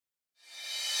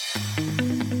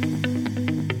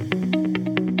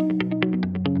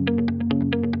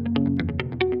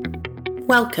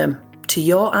Welcome to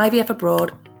Your IVF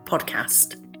Abroad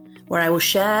podcast, where I will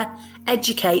share,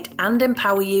 educate and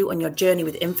empower you on your journey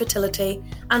with infertility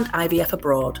and IVF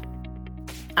abroad.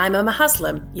 I'm Emma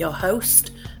Haslam, your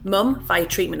host, mum via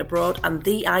treatment abroad and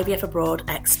the IVF abroad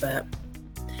expert.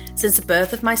 Since the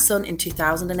birth of my son in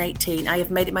 2018, I have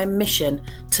made it my mission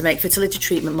to make fertility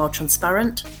treatment more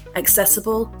transparent,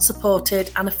 accessible,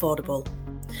 supported and affordable.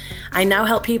 I now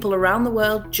help people around the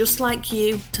world just like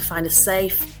you to find a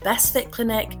safe, best fit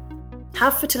clinic,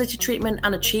 have fertility treatment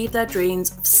and achieve their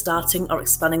dreams of starting or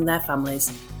expanding their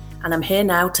families. And I'm here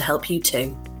now to help you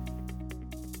too.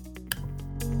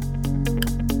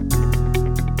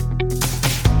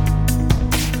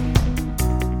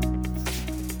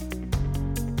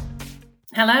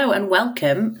 Hello and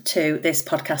welcome to this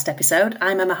podcast episode.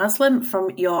 I'm Emma Haslam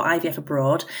from Your IVF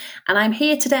Abroad, and I'm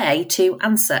here today to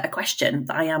answer a question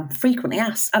that I am frequently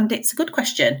asked, and it's a good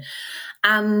question,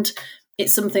 and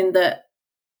it's something that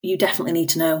you definitely need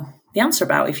to know the answer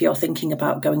about if you're thinking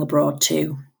about going abroad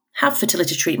to have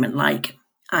fertility treatment like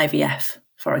IVF,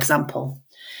 for example.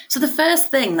 So the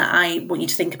first thing that I want you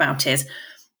to think about is,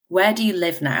 where do you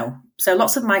live now? So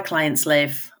lots of my clients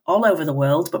live all over the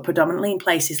world, but predominantly in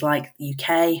places like the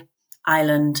UK,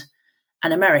 Ireland,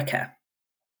 and America.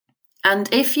 And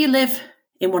if you live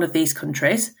in one of these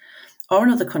countries or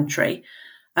another country,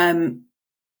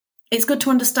 it's good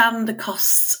to understand the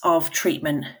costs of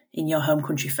treatment in your home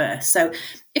country first. So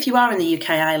if you are in the UK,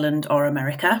 Ireland, or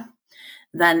America,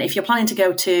 then if you're planning to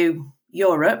go to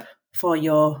Europe for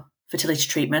your fertility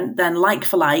treatment, then like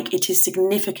for like, it is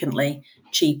significantly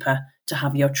cheaper to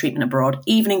have your treatment abroad,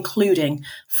 even including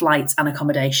flights and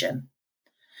accommodation.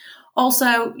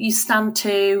 Also, you stand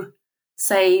to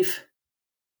save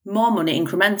more money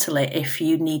incrementally if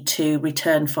you need to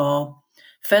return for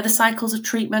further cycles of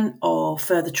treatment or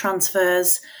further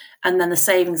transfers, and then the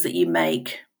savings that you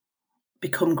make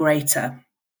become greater.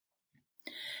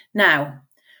 Now,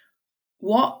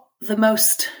 what the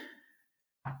most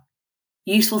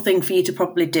useful thing for you to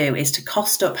probably do is to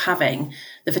cost up having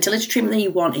the fertility treatment that you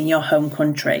want in your home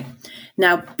country.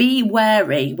 Now, be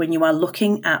wary when you are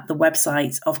looking at the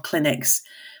websites of clinics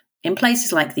in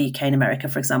places like the UK and America,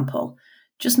 for example.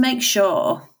 Just make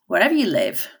sure, wherever you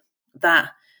live, that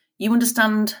you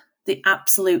understand the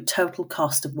absolute total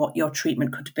cost of what your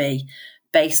treatment could be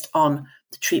based on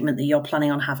the treatment that you're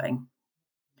planning on having.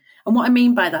 And what I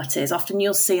mean by that is, often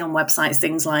you'll see on websites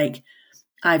things like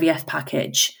IVF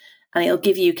package, and it'll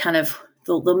give you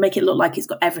they'll make it look like it's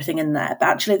got everything in there. But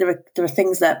actually there are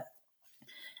things that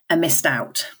are missed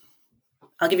out.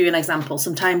 I'll give you an example.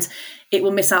 Sometimes it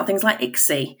will miss out things like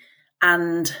ICSI.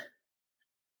 And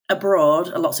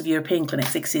abroad, lots of European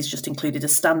clinics, ICSI is just included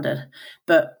as standard.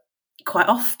 But quite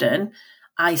often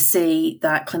I see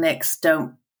that clinics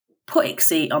don't put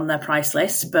ICSI on their price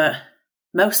list, but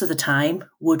most of the time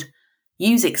would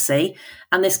use ICSI,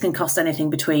 and this can cost anything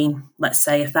between, let's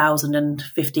say, £1,000 and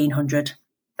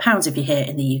 £1,500 if you're here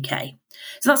in the UK.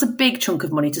 So that's a big chunk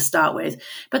of money to start with.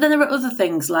 But then there are other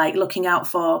things like looking out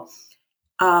for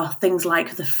things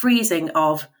like the freezing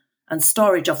of and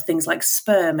storage of things like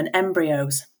sperm and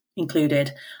embryos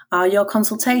included. Are your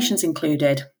consultations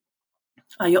included?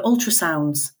 Are your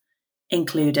ultrasounds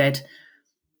included?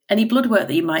 Any blood work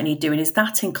that you might need doing, is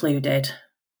that included?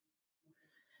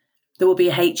 There will be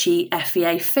a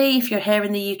HEFEA fee if you're here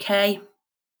in the UK.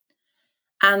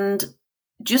 And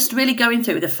just really going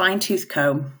through with a fine-tooth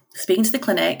comb, speaking to the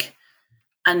clinic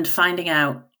and finding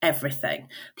out everything.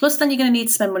 Plus, then you're going to need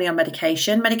to spend money on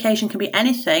medication. Medication can be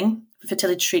anything for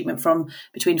fertility treatment from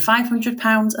between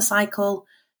 £500 a cycle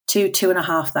to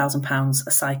 £2,500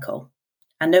 a cycle.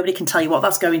 And nobody can tell you what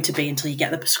that's going to be until you get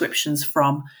the prescriptions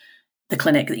from the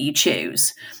clinic that you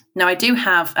choose. Now, I do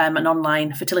have an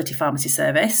online fertility pharmacy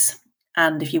service.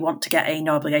 And if you want to get a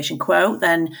no obligation quote,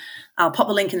 then I'll pop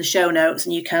the link in the show notes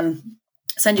and you can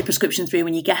send your prescription through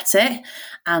when you get it,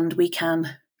 and we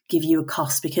can give you a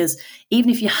cost, because even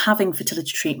if you're having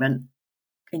fertility treatment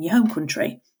in your home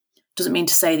country, doesn't mean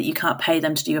to say that you can't pay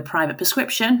them to do a private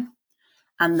prescription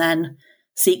and then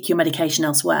seek your medication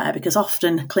elsewhere, because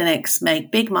often clinics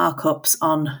make big markups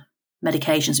on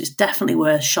medications. So it's definitely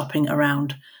worth shopping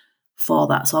around for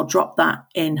that. So I'll drop that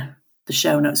in the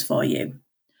show notes for you.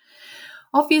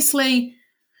 Obviously,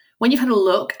 when you've had a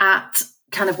look at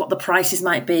kind of what the prices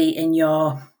might be in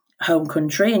your home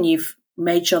country and you've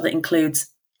made sure that includes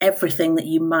everything that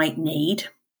you might need,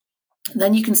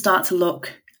 then you can start to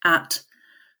look at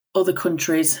other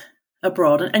countries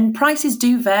abroad. And prices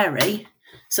do vary.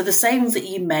 So the savings that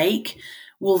you make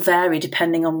will vary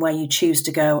depending on where you choose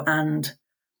to go and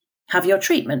have your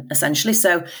treatment, essentially.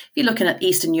 So if you're looking at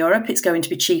Eastern Europe, it's going to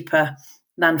be cheaper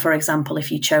than, for example,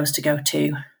 if you chose to go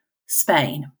to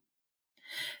Spain.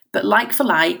 But like for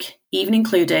like, even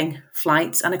including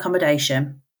flights and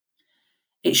accommodation,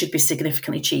 it should be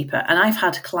significantly cheaper. And I've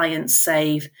had clients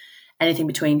save anything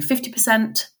between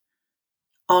 50%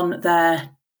 on their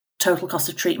total cost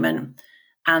of treatment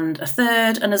and a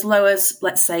third, and as low as,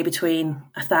 let's say, between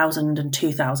 £1,000 and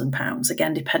 £2,000,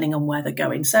 again, depending on where they're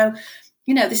going. So,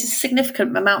 this is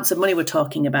significant amounts of money we're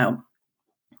talking about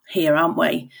here, aren't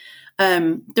we?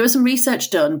 There was some research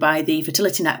done by the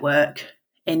Fertility Network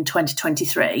in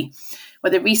 2023,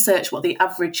 where they researched what the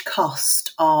average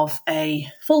cost of a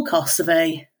full cost of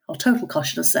or total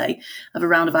cost, should I say, of a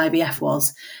round of IVF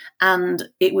was. And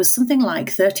it was something like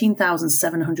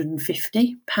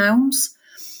 £13,750,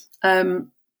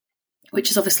 which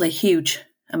is obviously a huge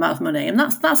amount of money. And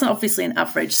that's obviously an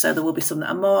average. So there will be some that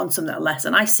are more and some that are less.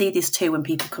 And I see this too when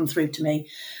people come through to me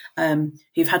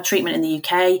who've had treatment in the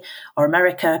UK or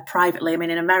America privately. I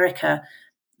mean, in America,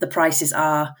 the prices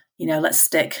are, let's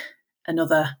stick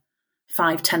another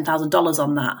 $5,000, $10,000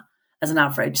 on that as an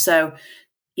average. So,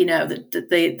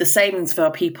 the savings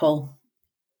for people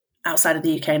outside of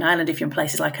the UK and Ireland, if you're in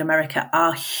places like America,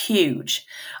 are huge.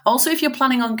 Also, if you're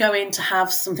planning on going to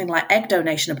have something like egg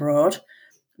donation abroad,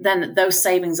 then those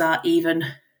savings are even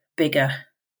bigger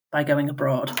by going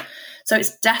abroad. So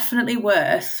it's definitely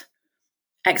worth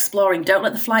exploring. Don't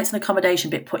let the flights and accommodation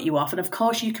bit put you off. And of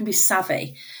course, you can be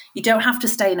savvy. You don't have to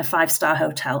stay in a 5-star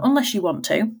hotel unless you want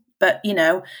to, but,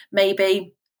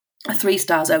 maybe a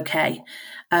 3-star is okay.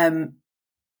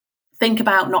 Think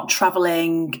about not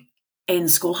traveling in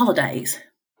school holidays,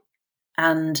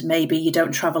 and maybe you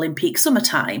don't travel in peak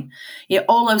summertime.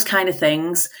 All those kind of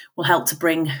things will help to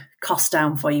bring costs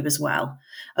down for you as well.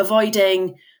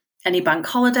 Avoiding any bank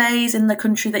holidays in the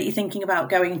country that you're thinking about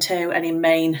going to, any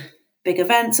main big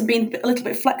events, and being a little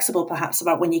bit flexible perhaps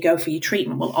about when you go for your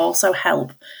treatment will also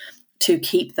help to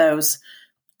keep those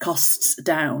costs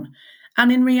down.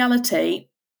 And in reality,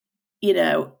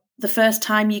 the first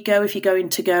time you go, if you're going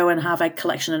to go and have egg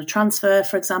collection and a transfer,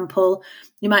 for example,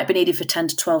 you might be needed for 10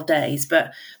 to 12 days.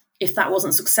 But if that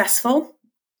wasn't successful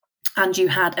and you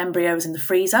had embryos in the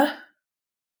freezer,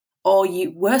 or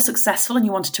you were successful and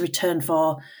you wanted to return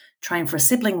for trying for a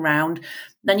sibling round,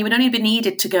 then you would only be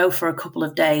needed to go for a couple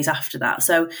of days after that.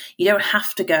 So you don't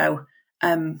have to go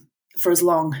for as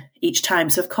long each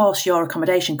time. So, of course, your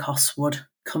accommodation costs would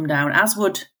come down, as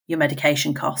would your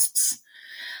medication costs.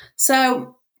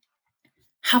 So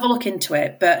have a look into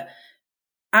it. But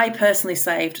I personally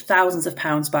saved thousands of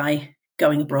pounds by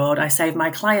going abroad. I saved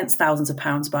my clients thousands of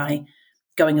pounds by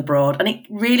going abroad. And it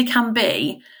really can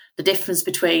be the difference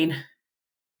between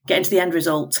getting to the end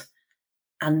result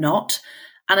and not.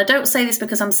 And I don't say this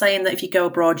because I'm saying that if you go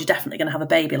abroad, you're definitely going to have a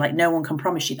baby. Like, no one can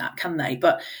promise you that, can they?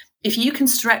 But if you can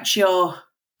stretch your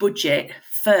budget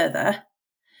further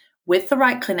with the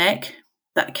right clinic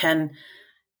that can,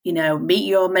 meet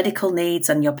your medical needs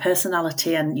and your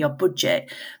personality and your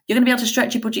budget, you're going to be able to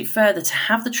stretch your budget further to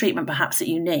have the treatment perhaps that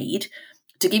you need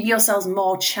to give yourselves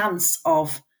more chance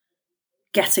of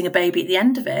getting a baby at the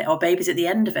end of it, or babies at the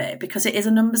end of it, because it is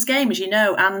a numbers game, as you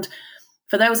know. And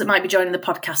for those that might be joining the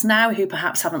podcast now who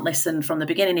perhaps haven't listened from the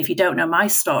beginning, if you don't know my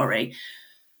story,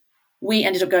 we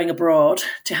ended up going abroad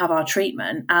to have our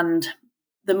treatment, and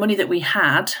the money that we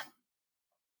had,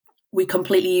 we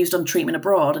completely used on treatment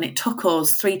abroad. And it took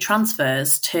us 3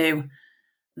 transfers to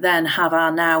then have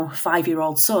our now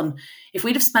 5-year-old son. If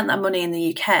we'd have spent that money in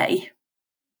the UK,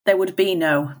 there would be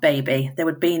no baby. There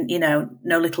would be, no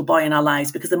little boy in our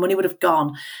lives, because the money would have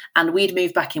gone, and we'd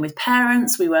moved back in with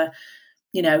parents. We were,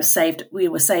 we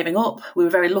were saving up. We were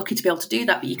very lucky to be able to do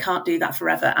that, but you can't do that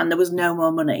forever. And there was no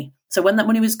more money. So when that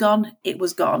money was gone, it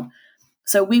was gone.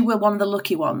 So we were one of the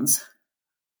lucky ones.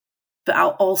 But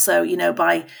also,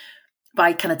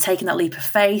 by kind of taking that leap of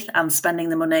faith and spending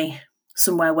the money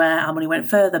somewhere where our money went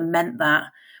further, meant that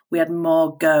we had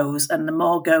more goes, and the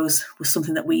more goes was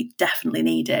something that we definitely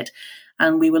needed.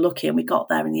 And we were lucky and we got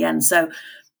there in the end. So,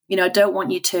 I don't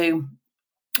want you to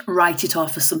write it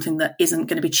off as something that isn't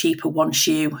going to be cheaper once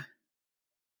you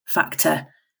factor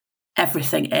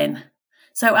everything in.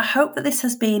 So I hope that this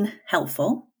has been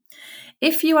helpful.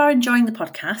 If you are enjoying the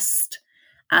podcast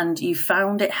and you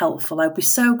found it helpful, I'd be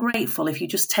so grateful if you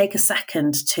just take a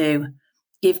second to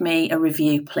give me a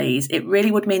review, please. It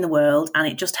really would mean the world, and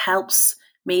it just helps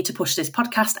me to push this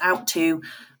podcast out to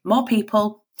more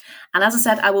people. And as I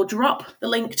said, I will drop the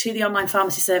link to the online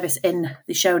pharmacy service in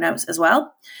the show notes as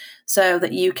well, so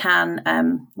that you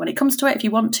can, when it comes to it, if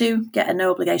you want to, get a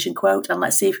no obligation quote, and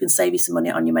let's see if we can save you some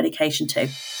money on your medication too.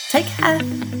 Take care.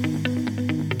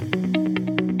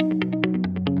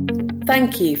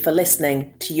 Thank you for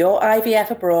listening to Your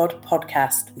IVF Abroad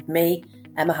podcast with me,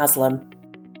 Emma Haslam.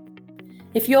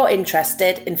 If you're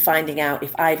interested in finding out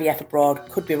if IVF Abroad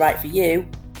could be right for you,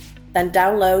 then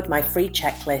download my free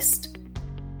checklist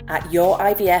at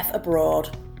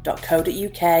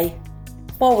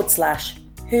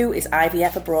yourivfabroad.co.uk/who is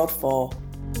IVF Abroad for.